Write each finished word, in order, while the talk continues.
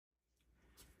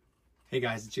Hey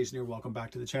guys, it's Jason here. Welcome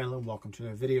back to the channel and welcome to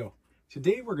another video.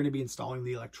 Today we're going to be installing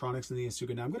the electronics in the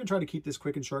Asuga. Now I'm going to try to keep this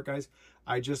quick and short, guys.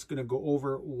 I'm just going to go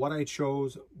over what I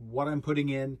chose, what I'm putting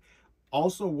in,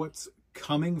 also what's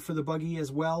coming for the buggy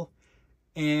as well.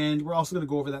 And we're also going to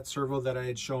go over that servo that I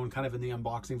had shown kind of in the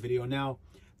unboxing video. Now,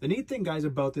 the neat thing, guys,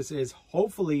 about this is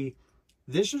hopefully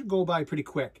this should go by pretty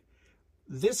quick.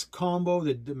 This combo,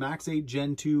 the Max 8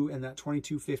 Gen 2 and that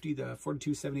 2250, the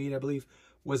 4278, I believe,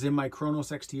 was in my Kronos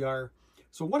XTR.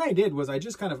 So what I did was I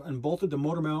just kind of unbolted the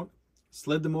motor mount,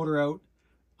 slid the motor out,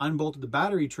 unbolted the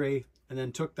battery tray, and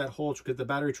then took that whole, because the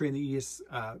battery tray and the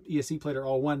ESC plate are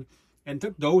all one, and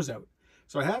took those out.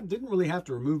 So I didn't really have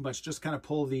to remove much, just kind of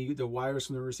pull the wires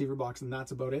from the receiver box, and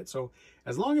that's about it. So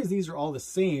as long as these are all the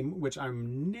same, which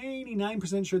I'm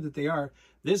 99% sure that they are,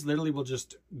 this literally will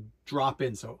just drop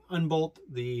in. So unbolt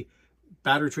the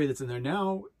battery tray that's in there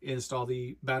now, install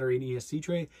the battery and ESC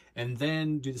tray, and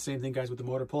then do the same thing, guys, with the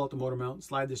motor. Pull out the motor mount,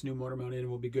 slide this new motor mount in, and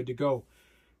we'll be good to go.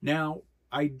 Now,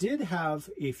 I did have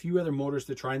a few other motors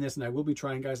to try in this, and I will be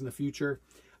trying, guys, in the future.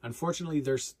 Unfortunately,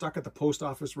 they're stuck at the post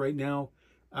office right now.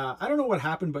 I don't know what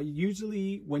happened, but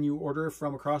usually when you order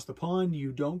from across the pond,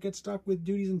 you don't get stuck with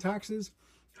duties and taxes.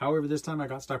 However, this time I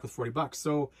got stuck with 40 bucks.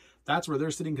 So that's where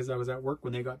they're sitting because I was at work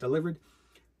when they got delivered.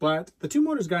 But the two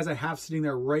motors, guys, I have sitting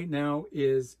there right now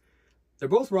they're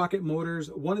both rocket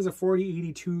motors. One is a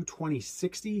 4082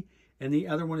 2060 and the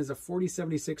other one is a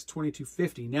 4076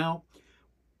 2250. Now,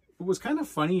 what was kind of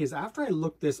funny is after I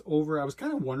looked this over, I was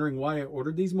kind of wondering why I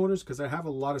ordered these motors, because I have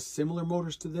a lot of similar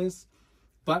motors to this.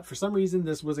 But for some reason,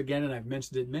 this was, again, and I've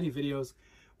mentioned it in many videos,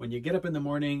 when you get up in the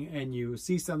morning and you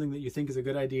see something that you think is a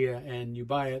good idea and you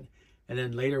buy it, and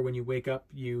then later when you wake up,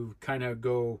 you kind of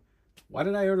go, why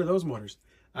did I order those motors?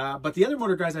 But the other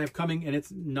motor, guys, I have coming, and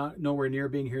it's not nowhere near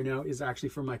being here now, is actually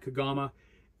from my Kagama,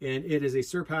 and it is a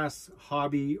Surpass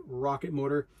Hobby rocket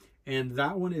motor, and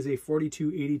that one is a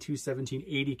 4282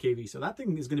 1780 kV. So that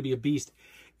thing is going to be a beast.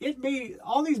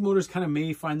 All these motors kind of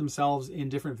may find themselves in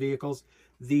different vehicles.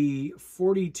 The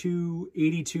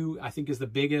 4282, I think, is the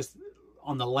biggest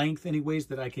on the length, anyways,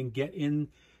 that I can get in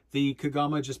the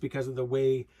Kagama, just because of the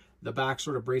way the back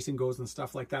sort of bracing goes and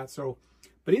stuff like that. So,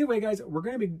 but either way, guys, we're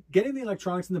going to be getting the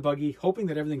electronics in the buggy, hoping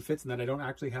that everything fits and that I don't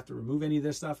actually have to remove any of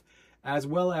this stuff, as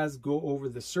well as go over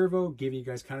the servo, give you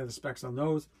guys kind of the specs on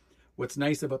those. What's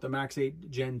nice about the Max 8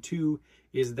 Gen 2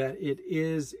 is that it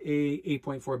is a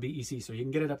 8.4 BEC, so you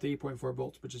can get it up to 8.4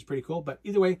 volts, which is pretty cool. But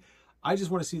either way, I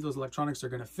just want to see those electronics are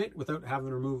going to fit without having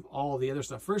to remove all the other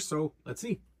stuff first, so let's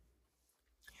see.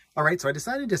 All right, so I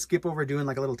decided to skip over doing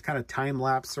like a little kind of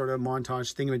time-lapse sort of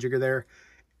montage thingamajigger there,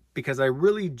 because I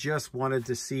really just wanted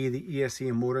to see the ESC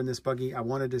and motor in this buggy. I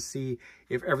wanted to see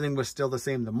if everything was still the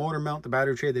same. The motor mount, the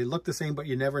battery tray, they look the same, but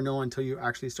you never know until you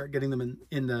actually start getting them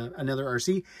in another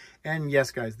RC. And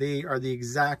yes, guys, they are the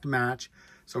exact match.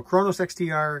 So Kronos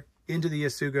XTR into the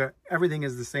Asuga, everything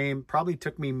is the same. Probably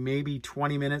took me maybe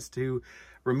 20 minutes to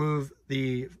remove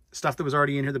the stuff that was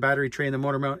already in here, the battery tray and the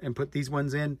motor mount, and put these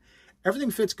ones in.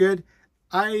 Everything fits good.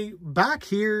 Back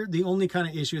here, the only kind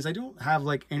of issue is I don't have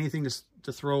like anything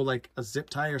to throw like a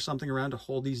zip tie or something around to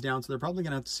hold these down. So they're probably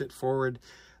going to have to sit forward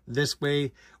this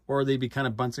way, or they'd be kind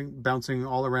of bouncing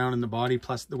all around in the body.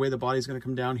 Plus the way the body's going to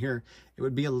come down here, it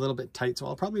would be a little bit tight. So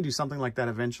I'll probably do something like that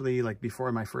eventually, like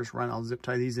before my first run, I'll zip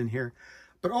tie these in here.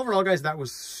 But overall, guys, that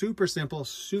was super simple,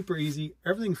 super easy.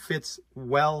 Everything fits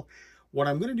well. What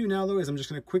I'm going to do now, though, is I'm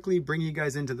just going to quickly bring you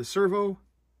guys into the servo.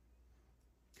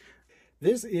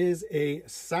 This is a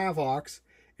Savox.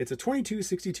 It's a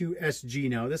 2262 SG.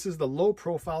 Now, this is the low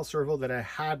profile servo that I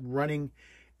had running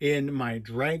in my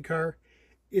drag car.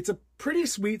 It's a pretty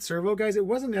sweet servo, guys. It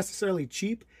wasn't necessarily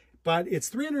cheap, but it's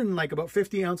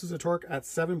 350 ounces of torque at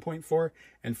 7.4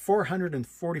 and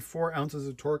 444 ounces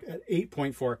of torque at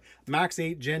 8.4. Max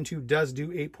 8 Gen 2 does do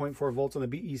 8.4 volts on the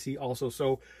BEC also.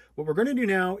 So what we're going to do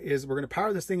now is we're going to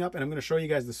power this thing up, and I'm going to show you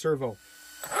guys the servo.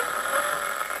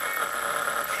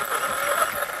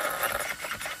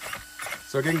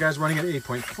 So again, guys, running at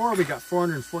 8.4, we got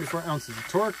 444 ounces of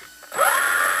torque.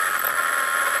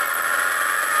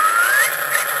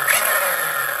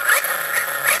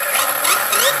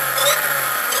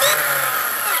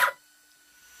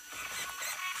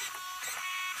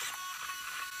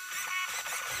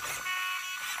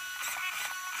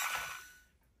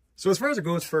 So as far as it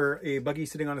goes for a buggy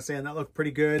sitting on a sand, that looked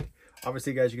pretty good.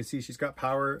 Obviously, guys, you can see she's got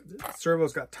power. The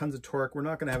servo's got tons of torque. We're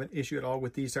not going to have an issue at all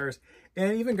with these tires.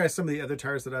 And even, guys, some of the other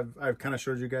tires that I've kind of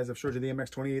showed you guys. I've showed you the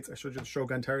MX-28s. I showed you the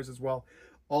Shogun tires as well.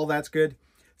 All that's good.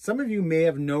 Some of you may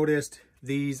have noticed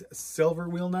these silver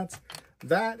wheel nuts.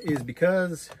 That is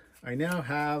because I now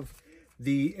have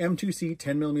the M2C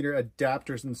 10mm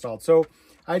adapters installed. So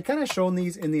I'd kind of shown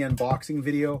these in the unboxing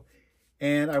video,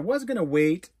 and I was going to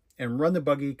wait and run the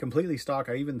buggy completely stock.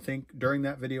 I even think during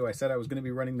that video I said I was going to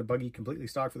be running the buggy completely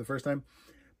stock for the first time.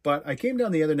 But I came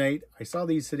down the other night, I saw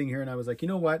these sitting here, and I was like, you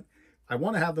know what? I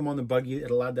want to have them on the buggy.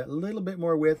 It'll add that little bit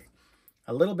more width,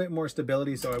 a little bit more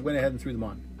stability, so I went ahead and threw them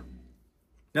on.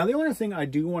 Now, the only thing I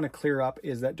do want to clear up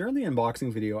is that during the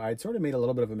unboxing video, I had sort of made a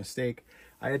little bit of a mistake.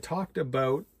 I had talked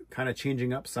about kind of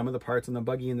changing up some of the parts on the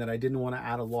buggy and that I didn't want to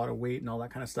add a lot of weight and all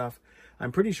that kind of stuff.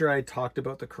 I'm pretty sure I talked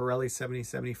about the Corelli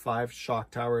 7075 shock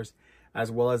towers as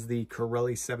well as the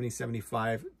Corelli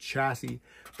 7075 chassis.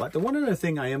 But the one other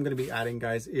thing I am going to be adding,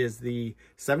 guys, is the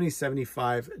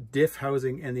 7075 diff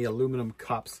housing and the aluminum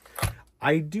cups.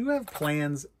 I do have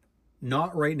plans,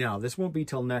 not right now, this won't be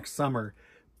till next summer,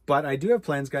 but I do have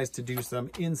plans, guys, to do some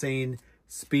insane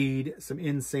speed, some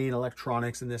insane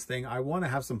electronics in this thing. I want to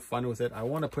have some fun with it. I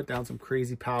want to put down some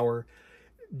crazy power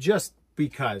just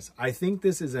because I think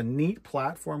this is a neat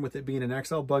platform with it being an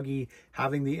XL buggy,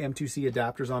 having the M2C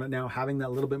adapters on it now, having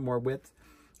that little bit more width,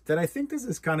 that I think this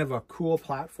is kind of a cool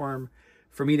platform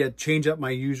for me to change up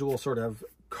my usual sort of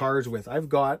cars with. I've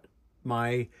got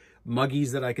my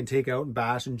muggies that I can take out and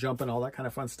bash and jump and all that kind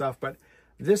of fun stuff, but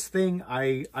this thing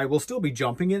I will still be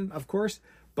jumping in, of course,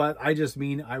 but I just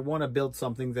mean I want to build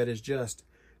something that is just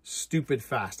stupid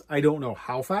fast. I don't know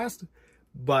how fast,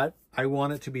 but I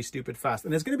want it to be stupid fast.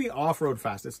 And it's going to be off-road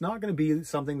fast. It's not going to be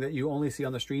something that you only see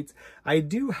on the streets. I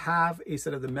do have a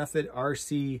set of the Method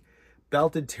RC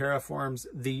belted Terraforms,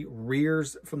 the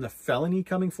rears from the Felony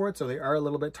coming for it, so they are a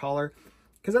little bit taller.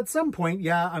 Because at some point,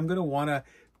 yeah, I'm going to want to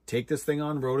take this thing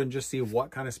on road and just see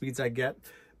what kind of speeds I get.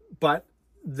 But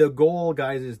the goal,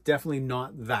 guys, is definitely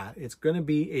not that. It's going to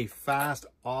be a fast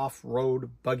off-road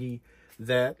buggy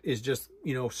that is just,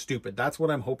 you know, stupid. That's what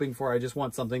I'm hoping for. I just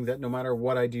want something that no matter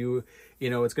what I do, you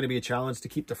know, it's going to be a challenge to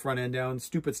keep the front end down,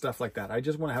 stupid stuff like that. I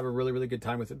just want to have a really, really good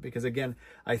time with it because, again,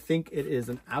 I think it is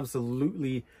an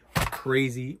absolutely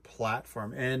crazy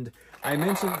platform. And I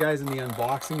mentioned, guys, in the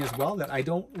unboxing as well, that I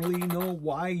don't really know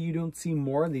why you don't see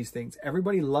more of these things.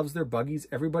 Everybody loves their buggies.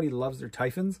 Everybody loves their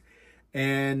Typhons.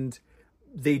 And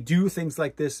they do things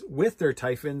like this with their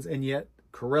Typhons, and yet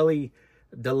Corelli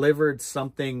delivered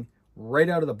something right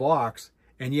out of the box,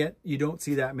 and yet you don't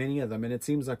see that many of them. And it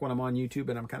seems like when I'm on YouTube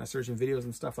and I'm kind of searching videos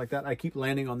and stuff like that, I keep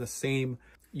landing on the same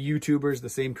YouTubers, the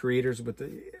same creators with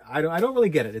the, I don't really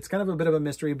get it. It's kind of a bit of a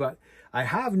mystery, but I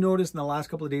have noticed in the last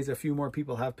couple of days, a few more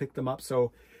people have picked them up.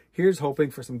 So here's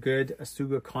hoping for some good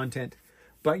Asuga content.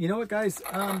 But you know what, guys,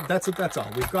 that's it. That's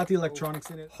all. We've got the electronics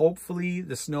in it. Hopefully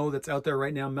the snow that's out there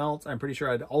right now melts. I'm pretty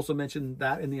sure I'd also mentioned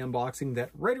that in the unboxing,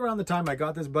 that right around the time I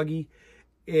got this buggy,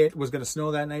 it was going to snow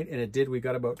that night, and it did. We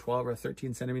got about 12 or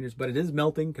 13 centimeters, but it is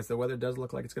melting because the weather does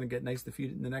look like it's going to get nice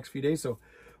in the next few days. So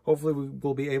hopefully we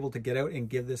will be able to get out and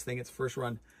give this thing its first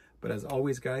run. But as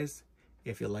always, guys,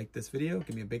 if you like this video,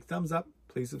 give me a big thumbs up,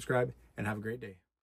 please subscribe, and have a great day.